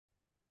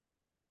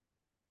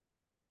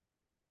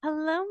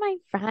Hello, my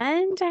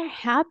friend.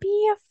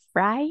 Happy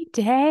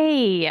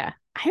Friday.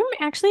 I'm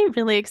actually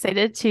really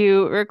excited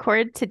to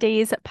record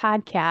today's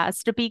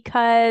podcast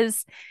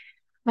because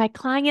my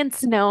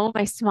clients know,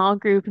 my small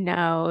group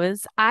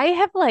knows, I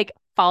have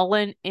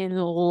fallen in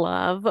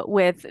love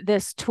with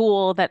this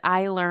tool that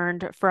I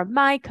learned from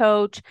my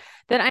coach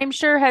that I'm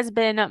sure has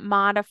been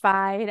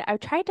modified. I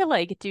tried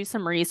to do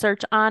some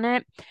research on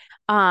it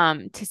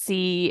to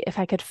see if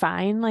I could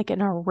find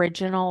an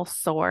original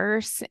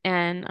source,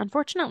 and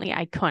unfortunately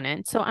I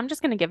couldn't. So I'm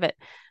just going to give it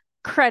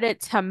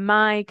credit to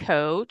my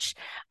coach,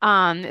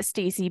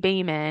 Stacey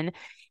Bayman,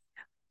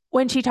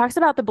 when she talks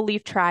about the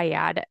belief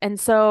triad. And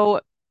so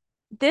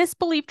this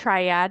belief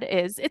triad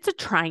it's a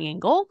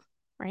triangle,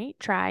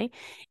 right?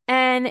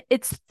 And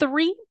it's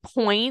 3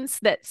 points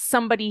that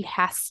somebody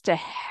has to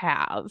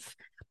have.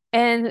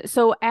 And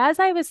so as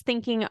I was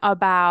thinking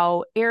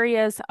about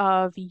areas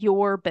of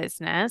your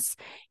business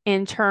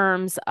in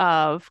terms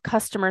of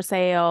customer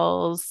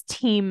sales,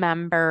 team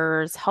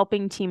members,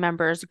 helping team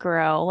members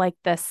grow, like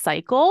the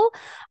cycle,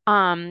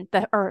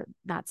 the or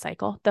not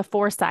cycle, the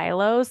 4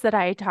 silos that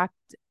I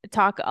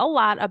talk a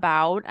lot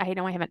about. I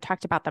know I haven't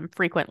talked about them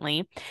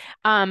frequently.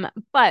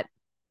 But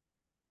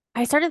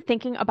I started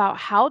thinking about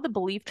how the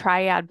belief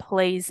triad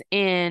plays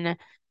in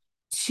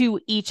to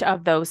each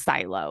of those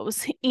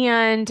silos.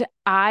 And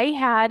I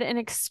had an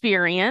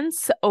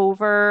experience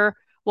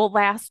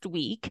last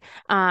week,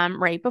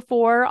 right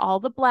before all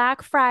the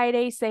Black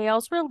Friday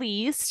sales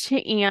released.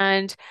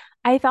 And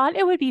I thought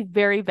it would be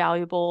very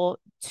valuable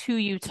to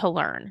you to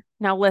learn.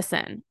 Now,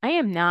 listen, I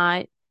am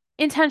not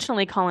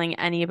intentionally calling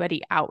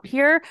anybody out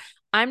here.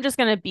 I'm just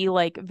going to be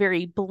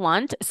very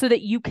blunt so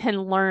that you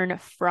can learn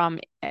from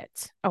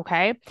it.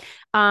 Okay.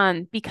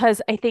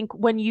 Because I think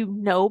when you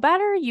know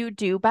better, you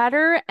do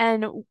better.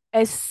 And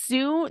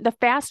the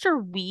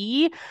faster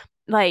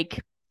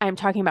I'm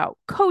talking about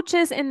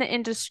coaches in the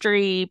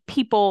industry,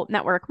 people,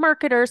 network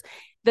marketers,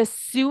 the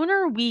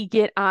sooner we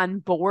get on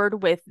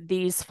board with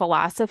these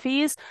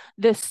philosophies,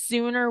 the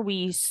sooner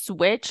we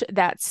switch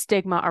that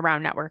stigma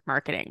around network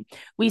marketing.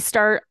 We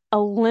start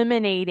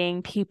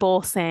eliminating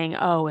people saying,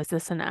 oh, is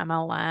this an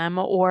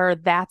MLM, or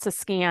that's a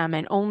scam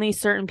and only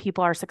certain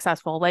people are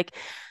successful.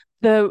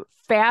 The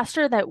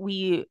faster that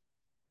we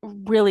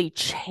really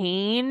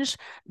change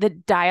the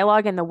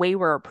dialogue and the way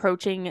we're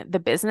approaching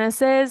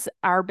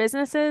our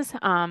businesses,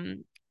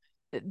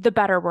 the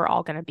better we're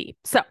all going to be.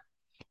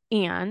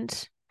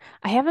 And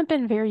I haven't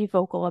been very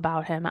vocal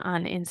about him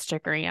on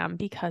Instagram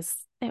because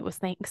it was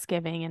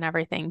Thanksgiving and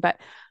everything, but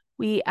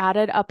we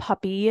added a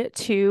puppy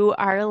to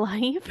our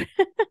life.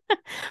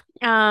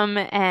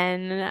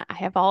 And I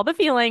have all the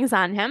feelings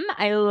on him.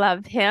 I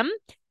love him,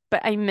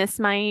 but I miss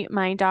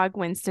my dog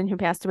Winston, who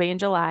passed away in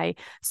July.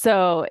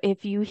 So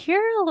if you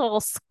hear a little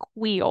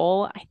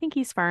squeal, I think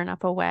he's far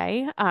enough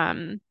away.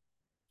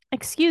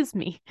 Excuse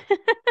me,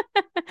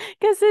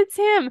 because it's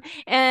him.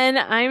 And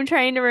I'm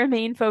trying to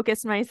remain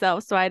focused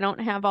myself so I don't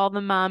have all the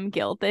mom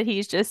guilt that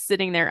he's just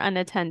sitting there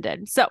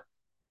unattended. So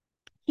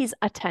he's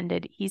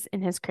attended, he's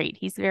in his crate,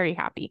 he's very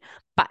happy,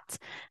 but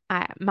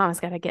mama's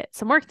got to get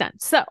some work done.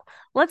 So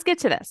let's get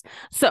to this.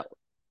 So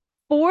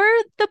for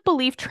the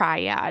belief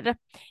triad,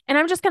 and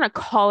I'm just going to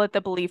call it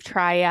the belief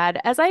triad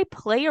as I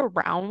play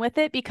around with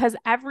it, because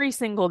every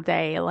single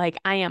day,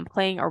 I am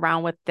playing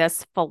around with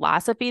this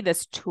philosophy,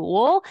 this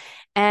tool,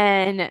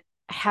 and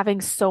having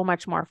so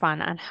much more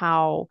fun on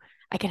how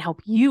I can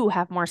help you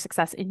have more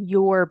success in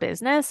your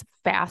business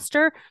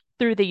faster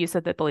through the use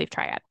of the belief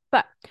triad.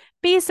 But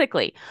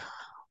basically,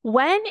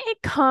 when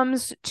it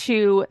comes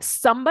to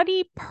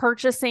somebody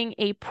purchasing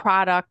a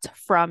product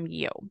from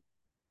you,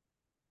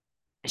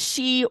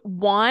 she,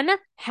 one,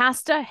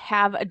 has to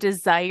have a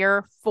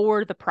desire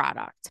for the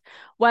product.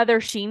 Whether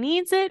she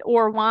needs it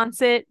or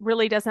wants it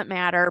really doesn't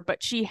matter,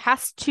 but she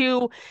has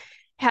to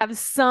have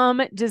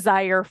some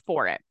desire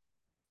for it.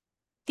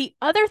 The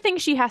other thing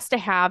she has to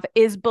have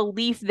is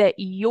belief that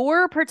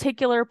your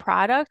particular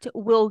product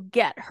will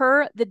get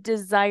her the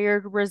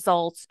desired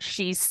results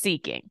she's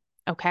seeking.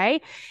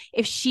 Okay.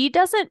 If she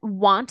doesn't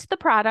want the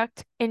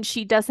product and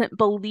she doesn't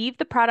believe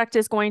the product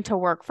is going to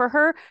work for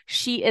her,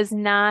 she is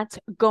not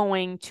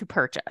going to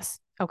purchase.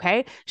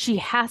 Okay. She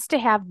has to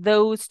have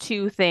those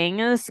 2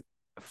 things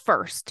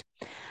first.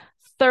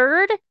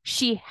 Third,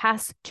 she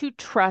has to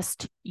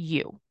trust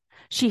you.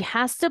 She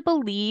has to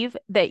believe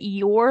that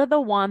you're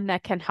the one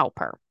that can help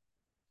her.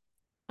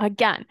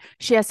 Again,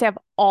 she has to have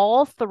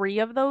all 3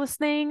 of those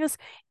things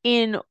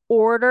in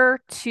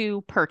order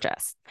to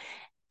purchase.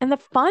 And the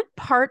fun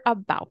part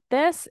about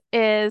this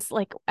is,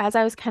 as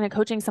I was kind of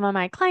coaching some of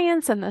my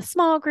clients in the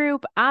small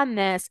group on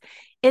this,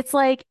 it's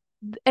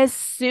as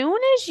soon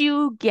as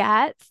you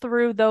get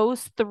through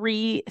those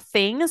 3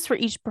 things for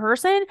each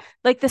person,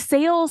 the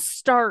sales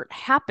start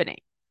happening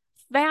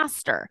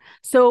faster.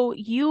 So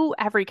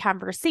every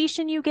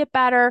conversation you get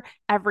better,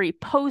 every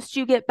post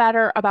you get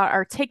better about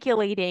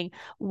articulating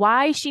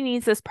why she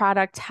needs this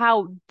product,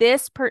 how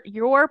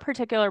your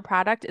particular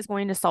product is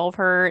going to solve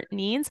her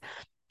needs.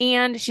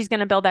 and she's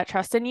going to build that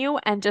trust in you.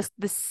 And just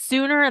the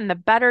sooner and the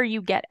better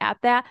you get at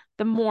that,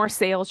 the more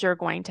sales you're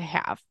going to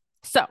have.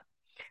 So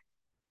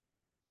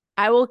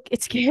I will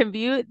give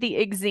you the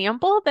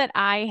example that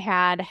I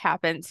had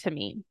happen to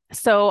me.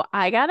 So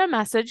I got a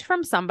message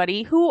from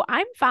somebody who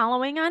I'm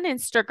following on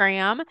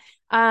Instagram.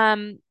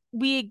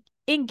 We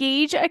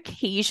engage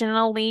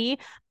occasionally,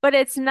 but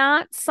it's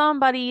not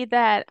somebody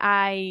that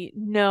I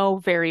know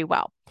very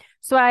well.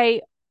 So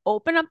I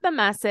open up the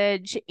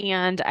message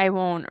and I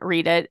won't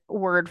read it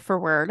word for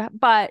word,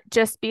 but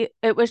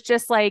it was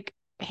just like,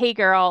 hey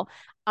girl,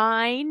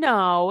 I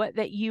know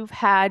that you've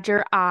had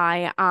your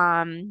eye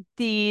on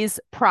these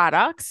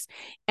products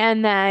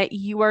and that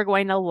you are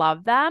going to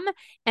love them.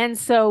 And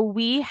so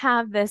we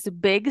have this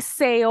big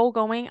sale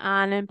going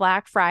on in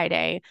Black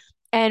Friday.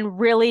 And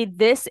really,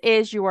 this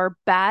is your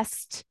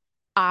best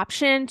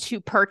option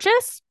to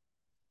purchase.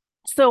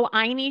 So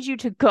I need you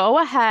to go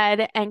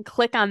ahead and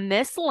click on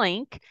this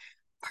link,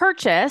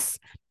 purchase,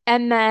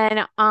 and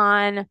then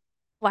on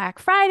Black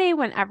Friday,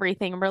 when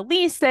everything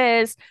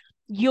releases,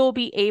 you'll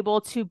be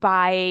able to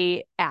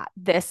buy at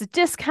this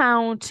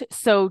discount.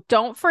 So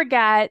don't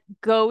forget,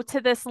 go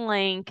to this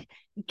link,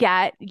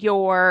 get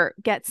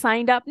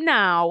signed up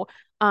now,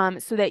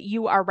 so that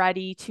you are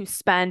ready to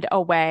spend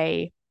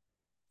away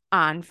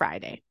on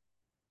Friday.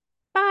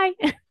 Bye.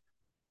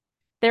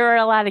 There are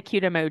a lot of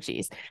cute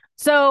emojis.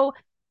 So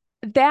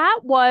that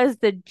was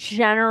the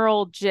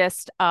general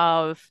gist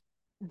of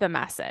the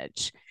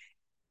message.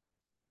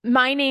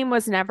 My name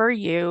was never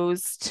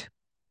used.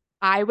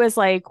 I was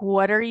like,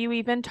 what are you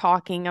even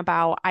talking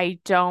about? I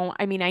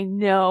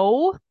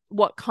know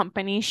what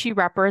company she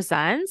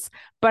represents,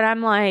 but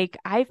I'm like,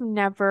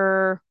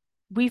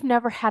 we've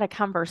never had a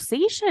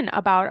conversation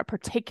about a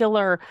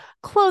particular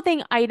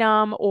clothing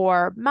item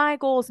or my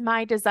goals,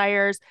 my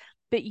desires.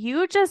 But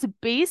you just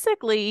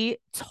basically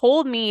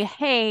told me,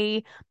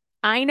 hey,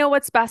 I know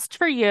what's best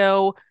for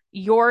you.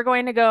 You're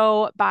going to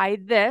go buy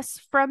this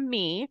from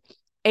me,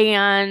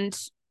 and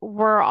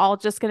we're all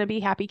just going to be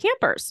happy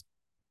campers.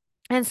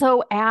 And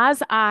so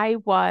I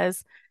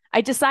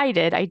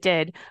decided I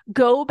did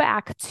go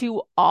back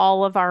to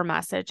all of our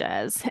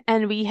messages,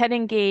 and we had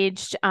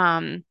engaged,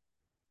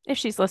 if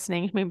she's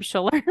listening, maybe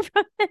she'll learn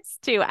from this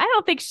too. I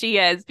don't think she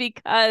is,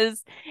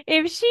 because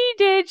if she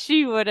did,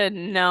 she would have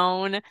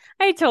known.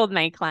 I told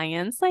my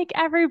clients, like,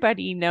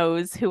 everybody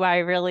knows who I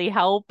really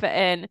help,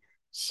 and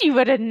she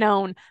would have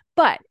known.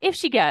 But if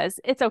she does,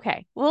 it's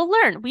okay. We'll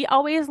learn. We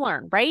always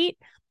learn, right?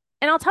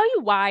 And I'll tell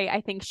you why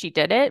I think she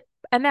did it,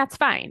 and that's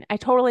fine. I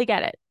totally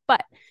get it.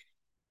 But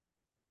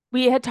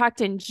we had talked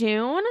in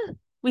June.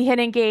 We had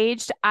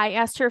engaged. I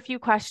asked her a few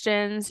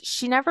questions.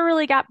 She never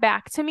really got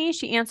back to me.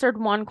 She answered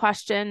one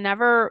question,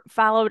 never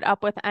followed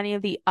up with any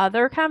of the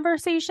other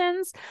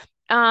conversations.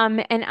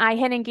 And I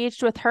had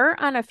engaged with her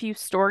on a few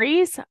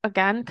stories,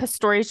 again, because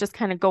stories just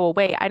kind of go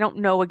away. I don't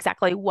know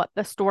exactly what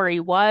the story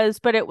was,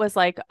 but it was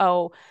like,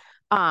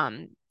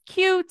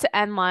 cute,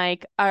 and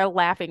like a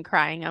laughing,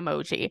 crying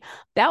emoji.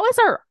 That was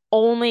our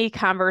only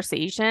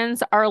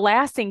conversations. Our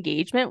last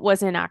engagement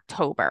was in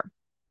October.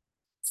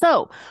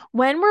 So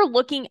when we're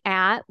looking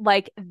at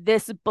like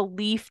this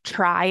belief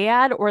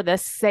triad or the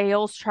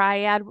sales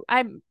triad,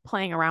 I'm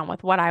playing around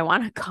with what I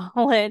want to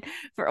call it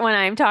for when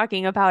I'm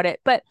talking about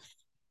it, but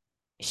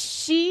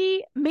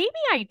maybe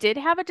I did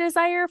have a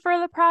desire for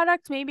the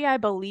product. Maybe I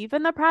believe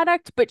in the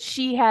product, but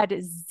she had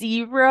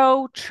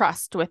zero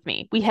trust with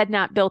me. We had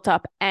not built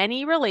up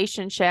any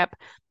relationship.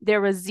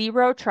 There was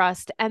zero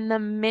trust. And the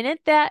minute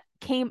that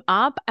came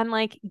up, I'm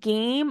like,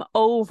 game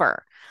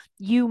over.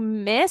 You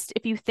missed.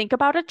 If you think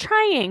about a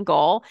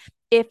triangle,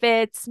 if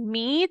it's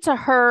me to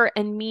her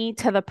and me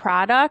to the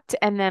product,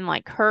 and then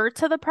like her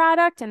to the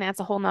product, and that's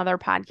a whole nother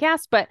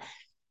podcast, but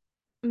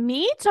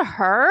me to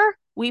her,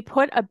 we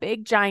put a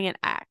big giant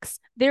X.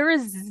 There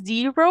is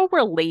zero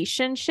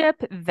relationship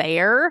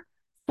there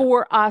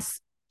for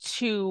us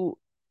to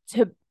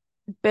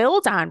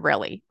build on,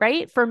 really,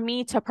 right? For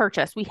me to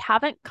purchase. We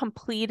haven't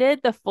completed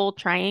the full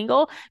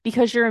triangle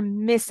because you're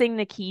missing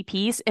the key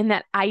piece in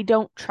that I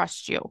don't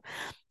trust you.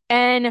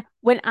 And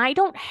when I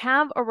don't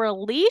have a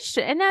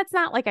relation, and that's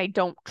not like I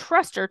don't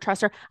trust her,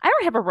 I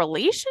don't have a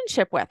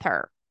relationship with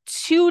her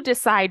to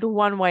decide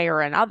one way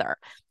or another.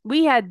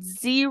 We had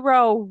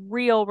zero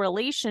real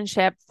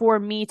relationship for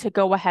me to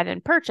go ahead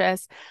and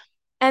purchase.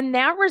 And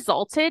that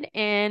resulted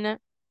in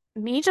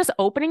me just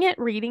opening it,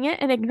 reading it,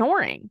 and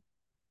ignoring.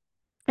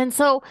 And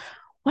so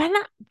when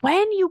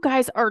you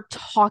guys are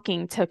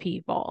talking to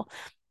people,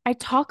 I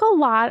talk a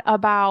lot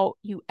about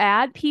you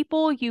add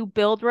people, you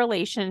build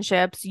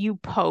relationships, you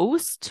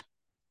post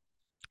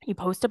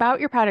about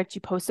your product,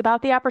 you post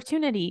about the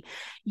opportunity,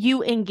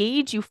 you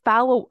engage, you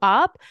follow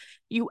up,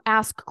 you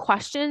ask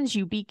questions,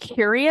 you be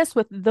curious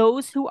with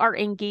those who are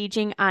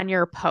engaging on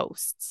your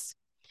posts.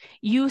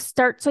 You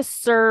start to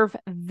serve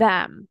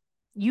them.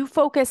 You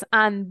focus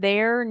on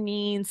their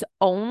needs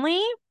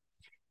only.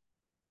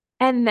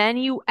 And then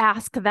you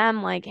ask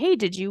them like, hey,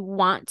 did you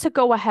want to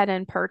go ahead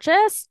and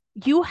purchase?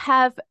 You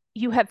have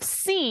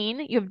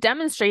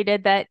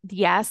demonstrated that,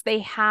 yes, they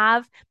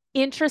have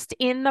interest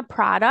in the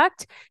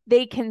product.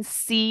 They can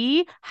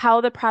see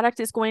how the product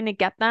is going to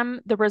get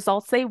them the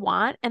results they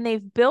want, and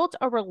they've built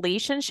a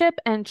relationship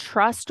and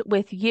trust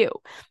with you.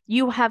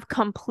 You have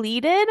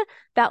completed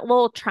that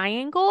little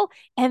triangle,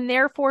 and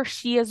therefore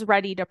she is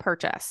ready to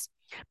purchase.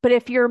 But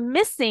if you're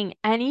missing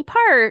any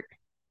part,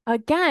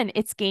 again,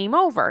 it's game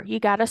over. You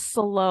got to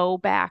slow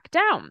back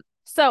down.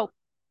 So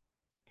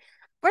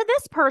for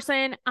this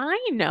person, I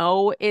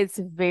know it's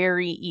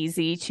very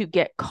easy to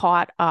get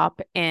caught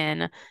up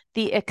in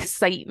the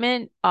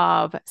excitement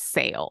of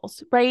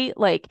sales, right?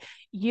 Like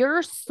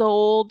you're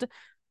sold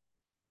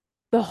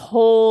the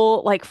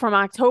whole, like from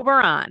October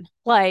on,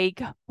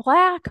 like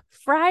Black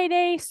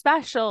Friday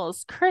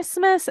specials,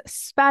 Christmas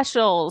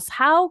specials.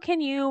 How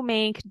can you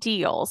make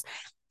deals?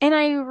 And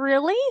I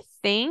really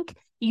think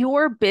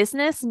your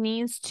business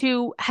needs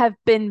to have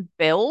been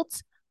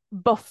built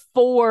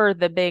before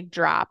the big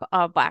drop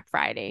of Black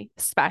Friday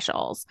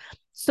specials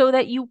so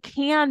that you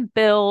can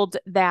build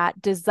that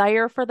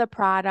desire for the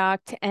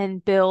product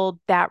and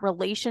build that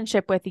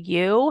relationship with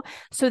you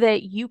so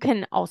that you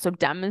can also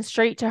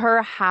demonstrate to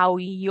her how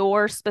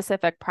your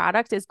specific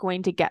product is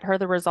going to get her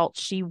the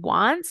results she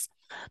wants.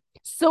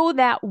 So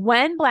that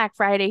when Black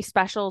Friday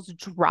specials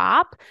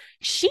drop,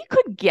 she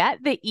could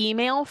get the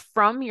email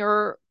from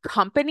your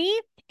company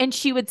and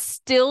she would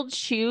still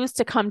choose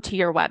to come to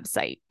your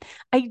website.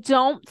 I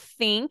don't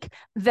think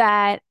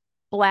that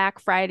Black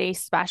Friday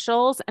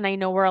specials, and I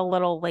know we're a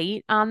little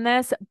late on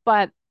this,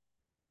 but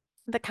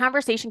the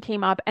conversation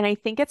came up, and I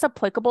think it's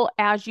applicable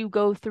as you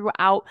go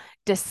throughout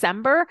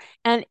December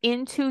and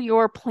into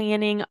your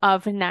planning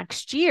of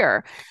next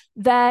year,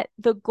 that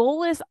the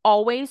goal is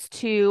always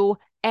to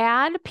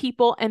add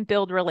people and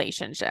build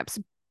relationships.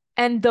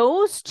 And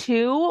those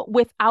two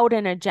without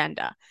an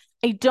agenda.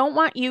 I don't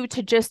want you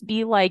to just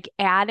be like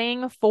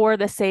adding for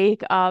the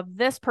sake of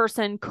this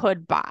person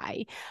could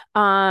buy.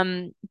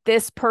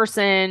 This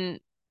person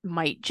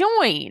might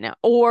join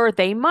or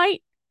they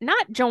might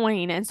not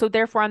join. And so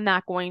therefore I'm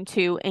not going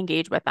to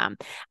engage with them.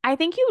 I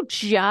think you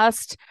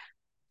just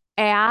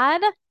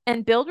add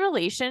and build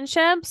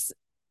relationships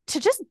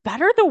to just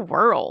better the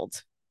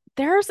world.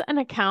 There's an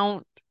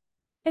account.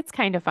 It's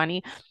kind of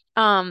funny.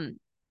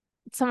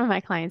 Some of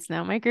my clients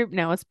know, my group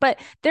knows, but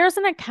there's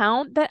an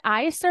account that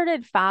I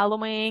started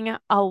following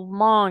a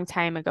long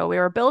time ago. We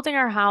were building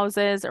our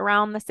houses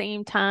around the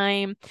same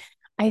time.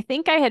 I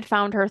think I had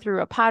found her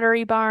through a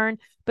pottery barn,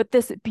 but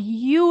this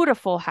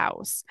beautiful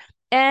house.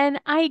 And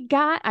I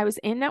was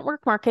in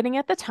network marketing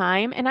at the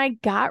time, and I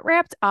got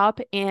wrapped up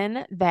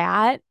in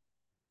that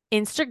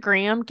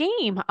Instagram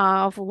game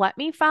of let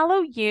me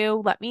follow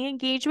you, let me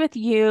engage with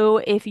you.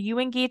 If you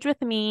engage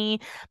with me,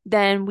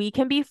 then we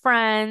can be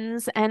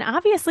friends. And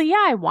obviously,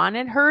 yeah, I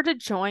wanted her to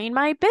join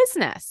my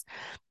business.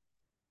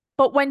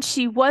 But when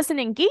she wasn't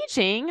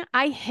engaging,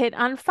 I hit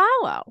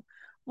unfollow.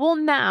 Well,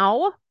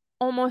 now,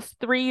 almost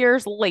 3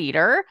 years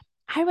later,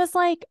 I was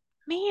like,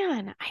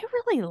 man, I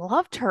really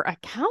loved her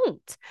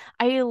account.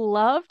 I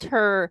loved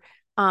her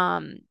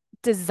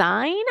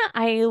design.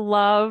 I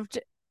loved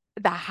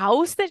the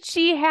house that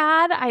she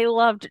had. I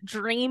loved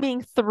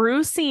dreaming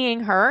through seeing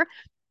her.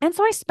 And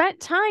so I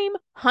spent time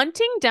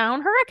hunting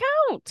down her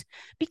account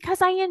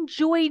because I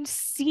enjoyed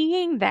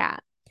seeing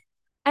that.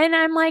 And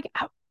I'm like,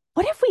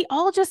 what if we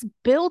all just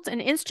built an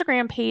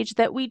Instagram page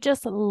that we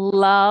just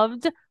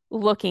loved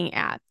looking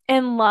at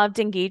and loved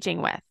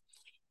engaging with?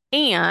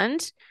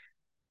 And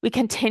we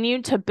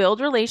continued to build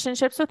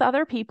relationships with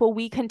other people.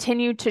 We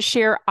continued to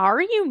share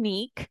our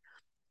unique,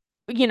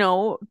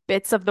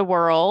 bits of the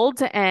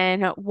world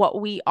and what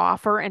we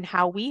offer and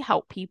how we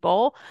help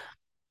people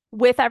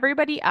with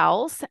everybody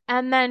else.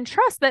 And then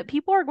trust that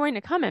people are going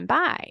to come and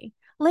buy.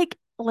 Like,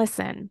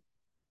 listen,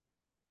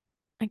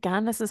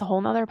 again, this is a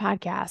whole nother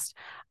podcast.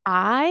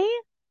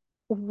 I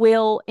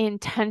will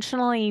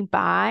intentionally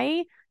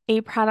buy a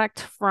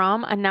product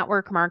from a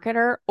network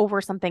marketer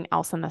over something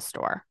else in the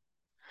store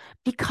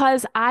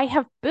because I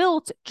have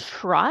built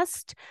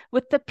trust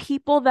with the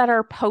people that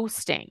are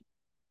posting.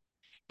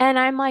 And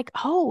I'm like,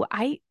 oh,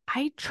 I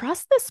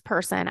trust this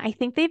person. I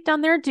think they've done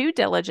their due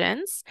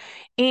diligence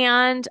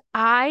and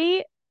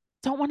I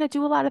don't want to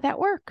do a lot of that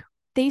work.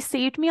 They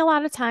saved me a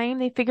lot of time.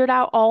 They figured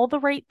out all the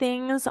right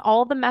things,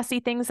 all the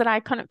messy things that I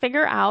couldn't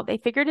figure out. They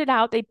figured it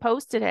out. They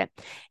posted it.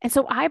 And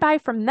so I buy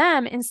from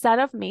them instead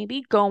of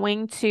maybe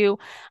going to,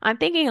 I'm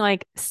thinking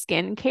like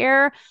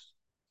skincare.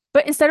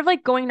 But instead of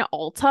like going to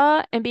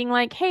Ulta and being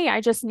like, hey, I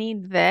just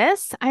need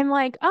this, I'm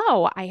like,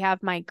 oh, I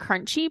have my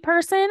crunchy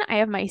person. I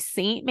have my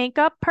Saint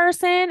makeup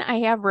person.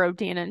 I have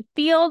Rodan and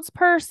Fields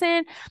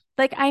person.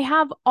 Like I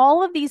have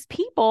all of these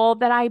people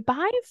that I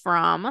buy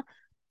from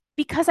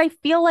because I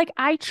feel like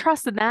I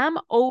trust them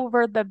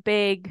over the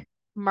big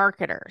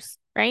marketers,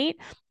 right?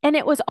 And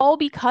it was all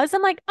because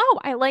I'm like, oh,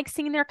 I like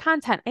seeing their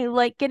content. I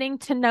like getting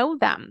to know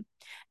them.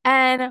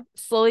 And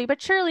slowly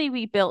but surely,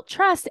 we built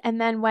trust.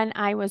 And then when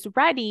I was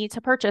ready to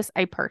purchase,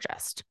 I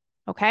purchased.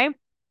 Okay.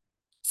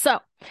 So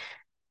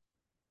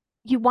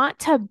you want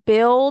to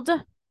build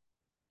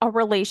a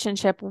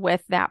relationship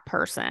with that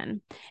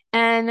person.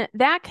 And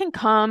that can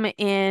come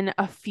in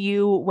a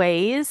few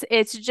ways.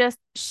 It's just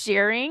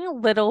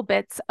sharing little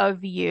bits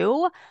of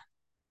you.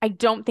 I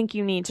don't think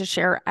you need to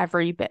share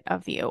every bit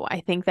of you.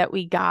 I think that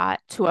we got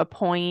to a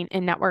point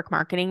in network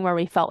marketing where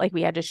we felt like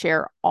we had to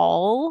share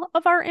all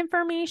of our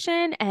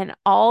information and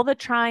all the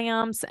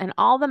triumphs and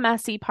all the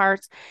messy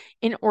parts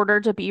in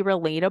order to be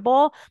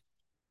relatable.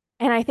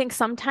 And I think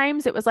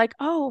sometimes it was like,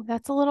 oh,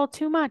 that's a little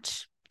too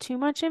much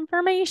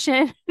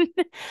information.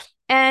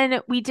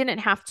 And we didn't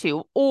have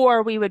to.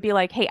 Or we would be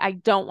like, hey, I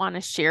don't want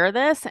to share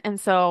this. And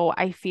so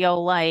I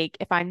feel like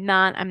if I'm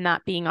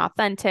not being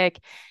authentic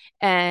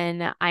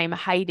and I'm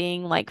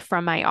hiding like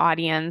from my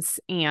audience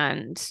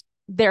and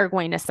they're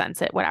going to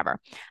sense it, whatever.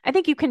 I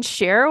think you can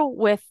share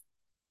with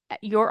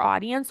your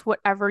audience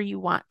whatever you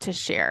want to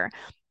share.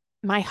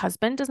 My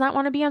husband does not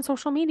want to be on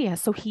social media,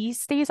 so he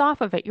stays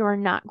off of it. You're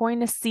not going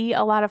to see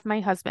a lot of my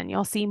husband.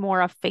 You'll see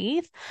more of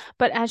Faith.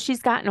 But as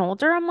she's gotten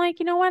older, I'm like,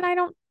 you know what? I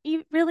don't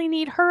really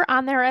need her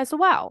on there as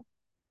well.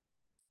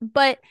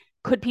 But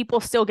could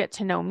people still get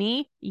to know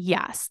me?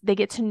 Yes. They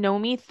get to know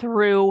me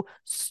through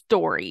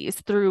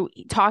stories, through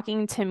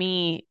talking to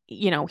me,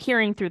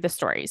 hearing through the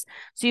stories.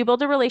 So you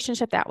build a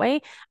relationship that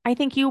way. I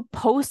think you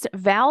post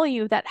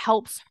value that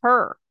helps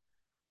her.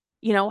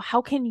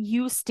 How can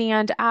you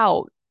stand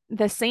out?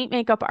 The Saint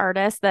makeup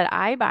artist that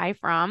I buy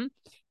from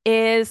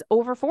is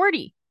over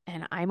 40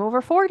 and I'm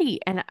over 40.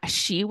 And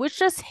she was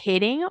just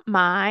hitting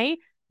my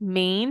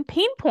main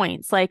pain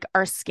points. Like,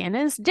 our skin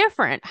is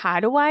different. How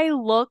do I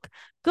look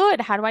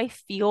good? How do I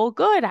feel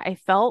good? I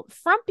felt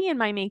frumpy in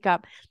my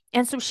makeup.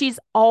 And so she's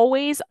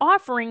always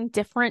offering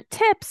different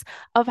tips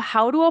of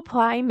how to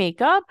apply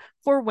makeup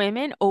for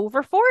women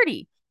over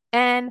 40.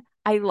 And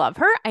I love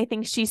her. I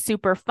think she's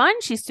super fun.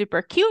 She's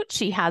super cute.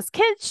 She has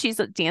kids. She's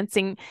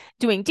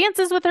doing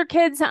dances with her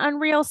kids on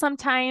Reel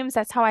sometimes.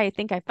 That's how I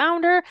think I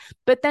found her.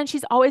 But then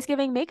she's always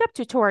giving makeup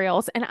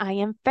tutorials, and I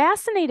am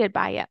fascinated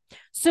by it.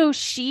 So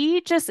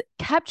she just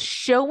kept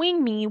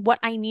showing me what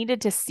I needed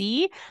to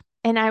see.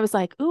 And I was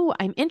like, ooh,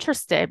 I'm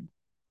interested.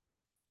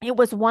 It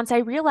was once I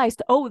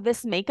realized, oh,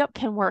 this makeup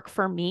can work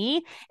for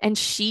me and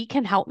she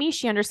can help me.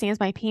 She understands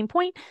my pain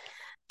point,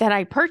 that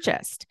I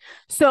purchased.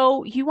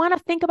 So you want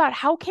to think about,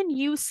 how can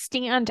you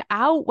stand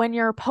out when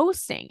you're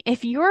posting?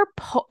 If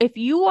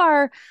you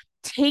are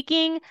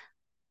taking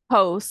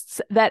posts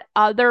that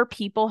other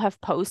people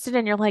have posted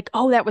and you're like,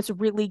 oh, that was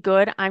really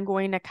good, I'm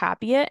going to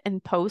copy it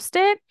and post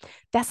it,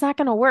 that's not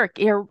going to work.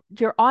 Your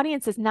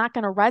audience is not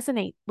going to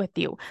resonate with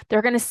you.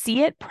 They're going to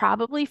see it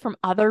probably from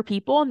other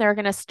people and they're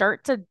going to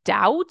start to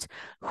doubt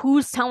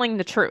who's telling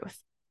the truth.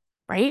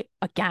 Right?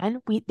 Again,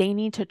 they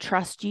need to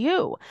trust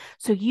you.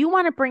 So you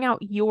want to bring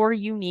out your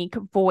unique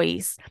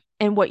voice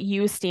and what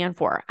you stand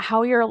for,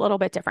 how you're a little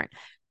bit different.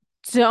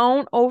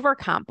 Don't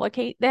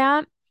overcomplicate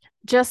that.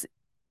 Just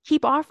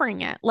keep offering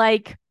it.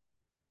 Like,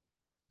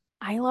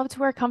 I love to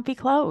wear comfy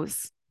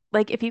clothes.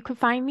 Like, if you could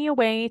find me a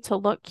way to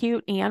look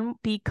cute and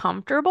be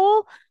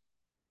comfortable,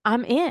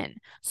 I'm in.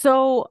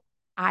 So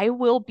I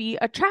will be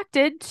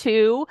attracted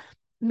to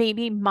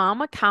maybe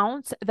mom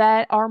accounts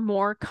that are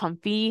more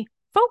comfy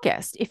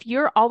focused. If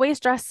you're always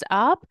dressed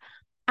up,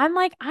 I'm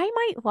like, I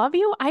might love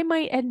you, I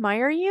might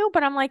admire you,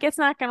 but I'm like, it's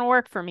not going to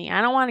work for me. I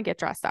don't want to get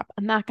dressed up.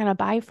 I'm not going to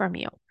buy from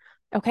you.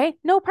 Okay,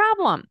 no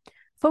problem.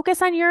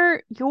 Focus on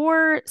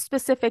your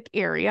specific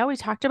area. We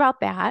talked about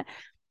that.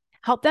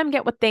 Help them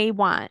get what they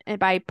want and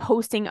by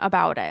posting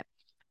about it.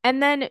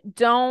 And then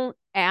don't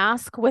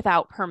ask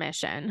without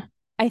permission.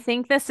 I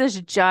think this is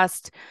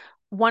just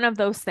one of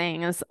those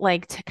things,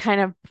 like, to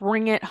kind of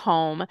bring it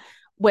home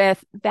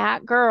with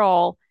that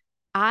girl.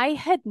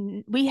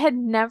 We had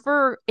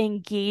never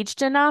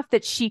engaged enough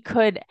that she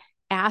could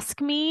ask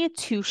me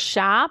to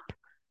shop.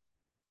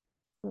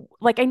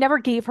 Like, I never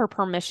gave her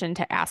permission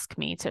to ask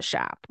me to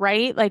shop,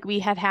 right? Like, we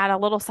had a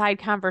little side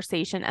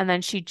conversation and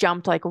then she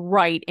jumped like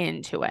right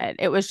into it.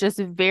 It was just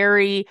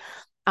very,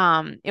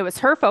 it was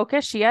her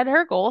focus. She had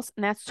her goals,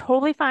 and that's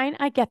totally fine.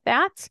 I get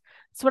that.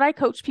 It's what I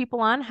coach people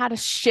on, how to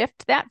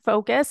shift that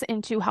focus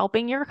into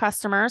helping your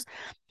customers.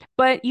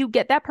 But you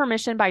get that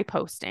permission by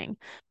posting.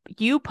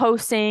 You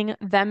posting,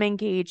 them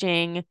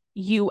engaging,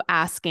 you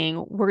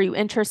asking, were you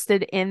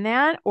interested in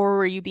that or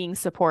were you being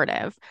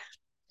supportive?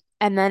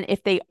 And then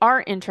if they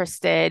are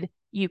interested,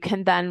 you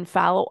can then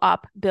follow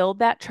up, build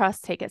that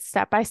trust, take it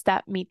step by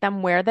step, meet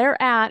them where they're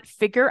at,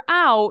 figure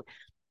out,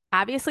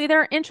 obviously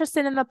they're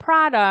interested in the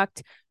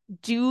product.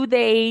 Do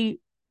they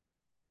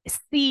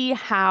see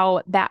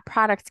how that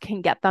product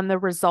can get them the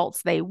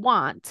results they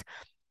want?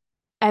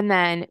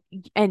 And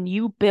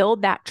you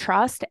build that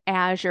trust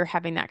as you're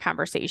having that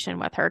conversation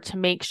with her to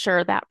make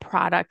sure that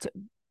product,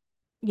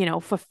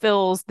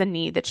 fulfills the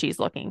need that she's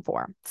looking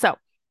for. So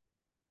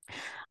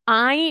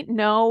I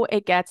know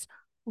it gets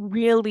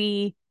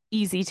really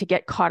easy to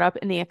get caught up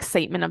in the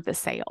excitement of the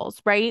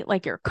sales, right?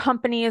 Like your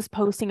company is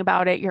posting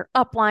about it, your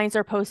uplines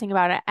are posting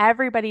about it,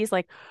 everybody's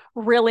like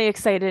really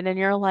excited, and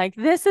you're like,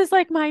 this is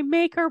like my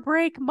make or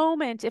break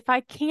moment. If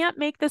I can't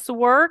make this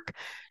work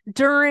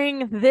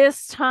during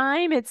this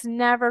time, it's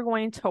never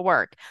going to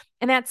work.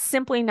 And that's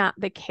simply not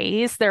the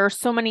case. There are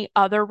so many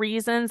other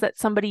reasons that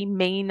somebody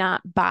may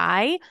not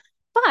buy.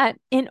 But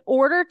in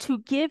order to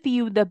give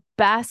you the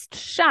best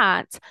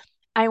shot,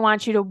 I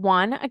want you to,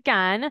 one,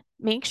 again,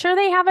 make sure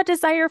they have a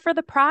desire for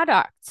the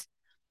product.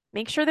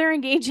 Make sure they're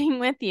engaging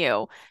with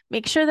you.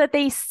 Make sure that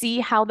they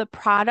see how the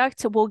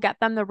product will get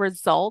them the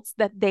results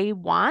that they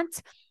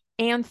want.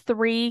 And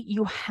three,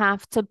 you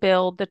have to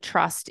build the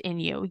trust in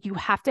you. You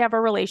have to have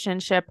a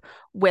relationship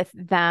with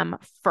them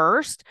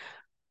first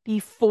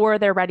before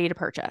they're ready to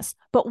purchase.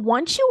 But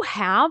once you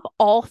have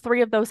all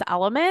three of those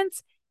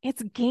elements,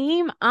 it's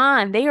game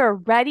on. They are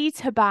ready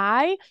to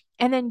buy.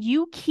 And then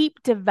you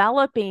keep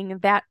developing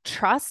that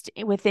trust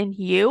within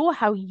you,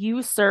 how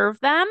you serve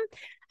them,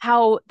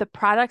 how the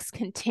products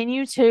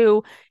continue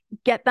to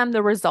get them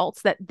the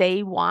results that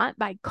they want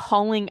by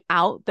calling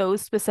out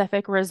those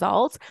specific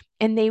results,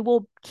 and they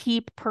will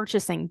keep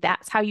purchasing.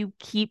 That's how you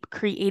keep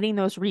creating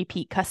those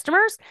repeat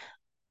customers.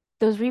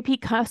 Those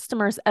repeat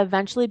customers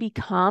eventually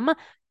become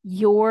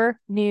your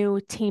new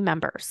team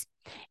members.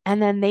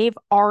 And then they've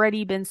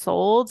already been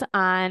sold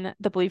on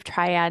the Belief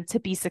Triad to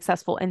be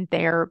successful in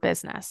their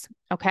business.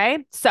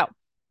 Okay. So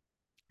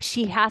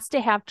she has to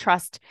have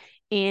trust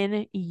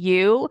in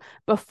you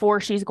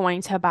before she's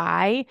going to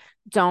buy.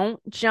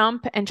 Don't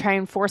jump and try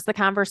and force the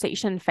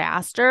conversation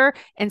faster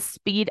and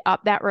speed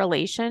up that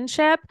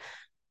relationship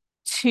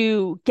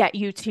to get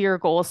you to your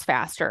goals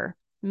faster.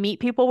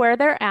 Meet people where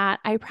they're at.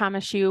 I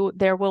promise you,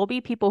 there will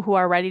be people who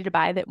are ready to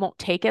buy that won't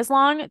take as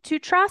long to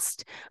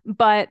trust,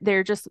 but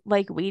they're just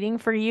like waiting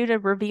for you to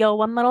reveal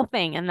one little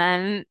thing. And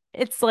then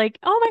it's like,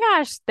 oh my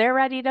gosh, they're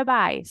ready to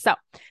buy. So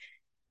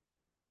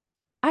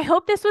I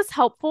hope this was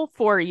helpful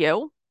for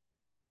you.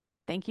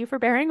 Thank you for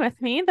bearing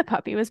with me. The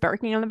puppy was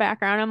barking in the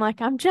background. I'm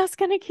like, I'm just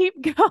going to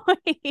keep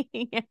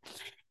going.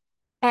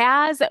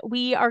 As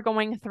we are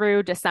going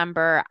through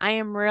December, I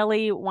am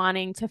really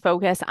wanting to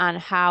focus on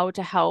how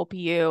to help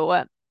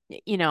you,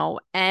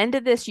 end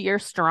this year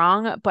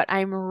strong, but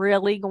I'm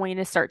really going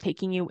to start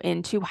taking you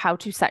into how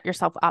to set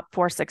yourself up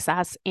for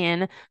success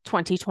in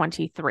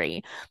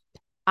 2023.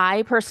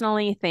 I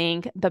personally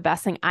think the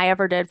best thing I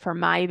ever did for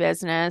my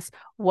business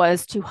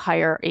was to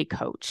hire a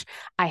coach.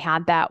 I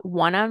had that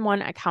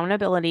one-on-one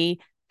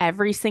accountability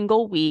every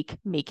single week,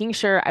 making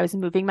sure I was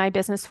moving my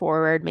business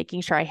forward, making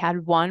sure I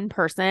had one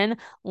person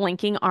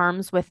linking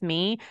arms with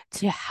me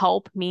to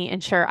help me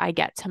ensure I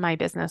get to my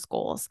business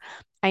goals.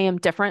 I am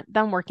different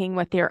than working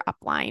with your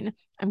upline.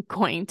 I'm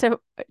going to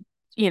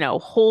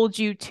hold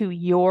you to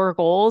your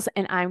goals,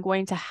 and I'm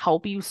going to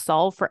help you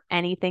solve for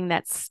anything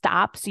that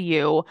stops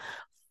you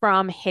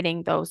from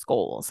hitting those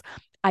goals.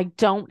 I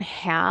don't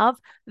have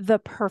the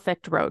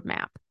perfect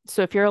roadmap.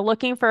 So if you're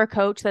looking for a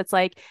coach that's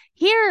like,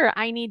 here,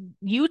 I need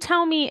you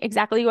tell me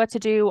exactly what to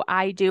do,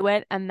 I do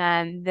it, and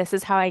then this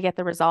is how I get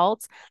the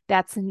results,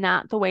 that's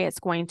not the way it's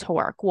going to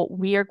work. What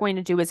we are going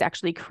to do is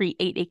actually create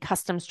a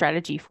custom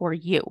strategy for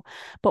you.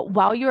 But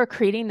while you are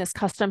creating this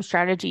custom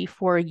strategy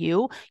for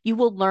you, you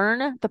will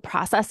learn the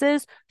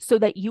processes so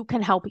that you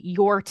can help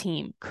your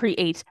team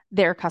create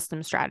their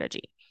custom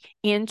strategy.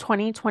 In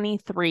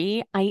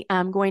 2023, I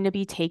am going to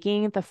be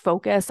taking the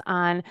focus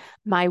on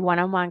my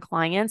one-on-one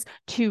clients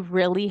to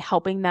really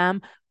helping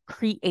them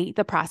create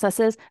the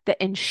processes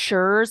that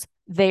ensures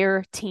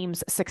their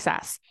team's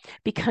success,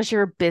 because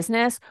your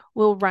business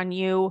will run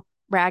you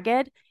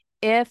ragged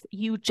if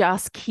you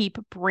just keep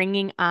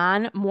bringing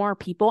on more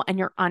people and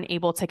you're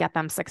unable to get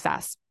them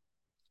success.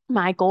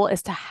 My goal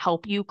is to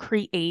help you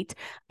create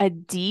a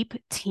deep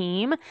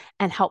team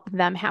and help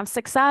them have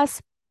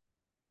success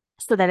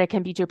so that it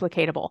can be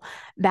duplicatable.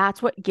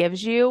 That's what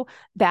gives you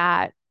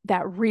that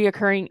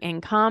reoccurring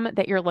income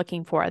that you're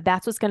looking for.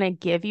 That's what's going to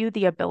give you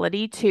the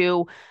ability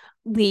to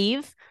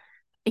leave,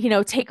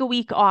 take a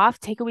week off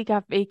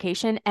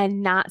vacation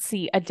and not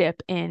see a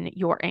dip in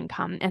your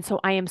income. And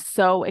so I am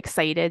so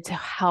excited to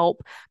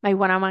help my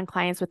one-on-one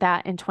clients with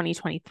that in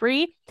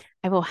 2023.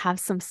 I will have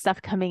some stuff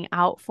coming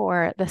out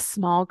for the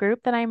small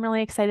group that I'm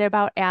really excited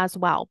about as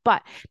well.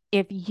 But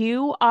if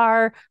you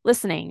are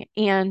listening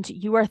and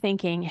you are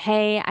thinking,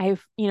 hey, I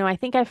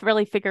think I've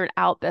really figured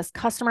out this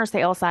customer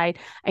sales side,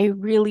 I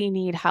really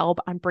need help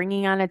on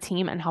bringing on a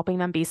team and helping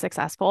them be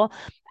successful,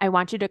 I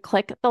want you to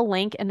click the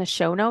link in the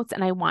show notes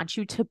and I want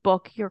you to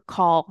book your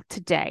call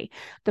today.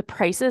 The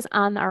prices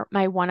on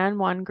my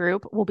one-on-one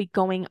group will be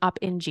going up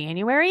in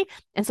January.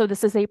 And so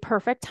this is a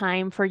perfect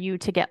time for you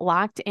to get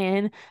locked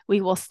in.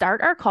 We will start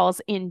our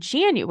calls in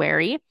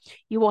January.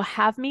 You will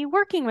have me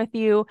working with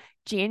you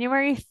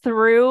January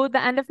through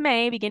the end of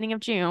May, beginning of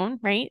June,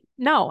 right?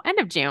 No, end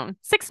of June,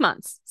 6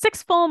 months,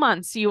 6 full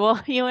months. You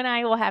and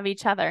I will have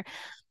each other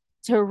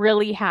to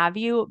really have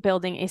you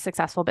building a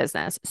successful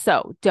business.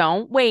 So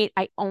don't wait.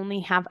 I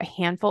only have a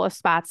handful of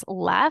spots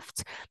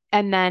left,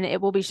 and then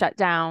it will be shut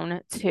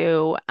down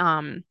to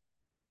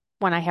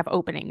when I have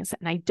openings,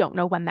 and I don't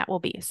know when that will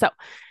be. So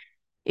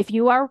if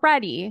you are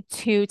ready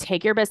to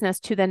take your business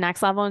to the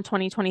next level in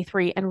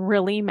 2023 and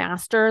really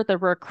master the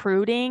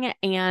recruiting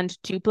and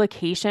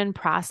duplication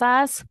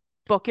process,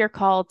 book your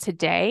call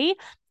today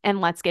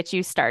and let's get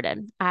you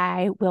started.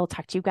 I will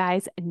talk to you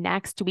guys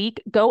next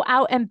week. Go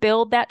out and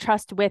build that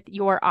trust with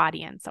your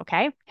audience.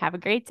 Okay. Have a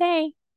great day.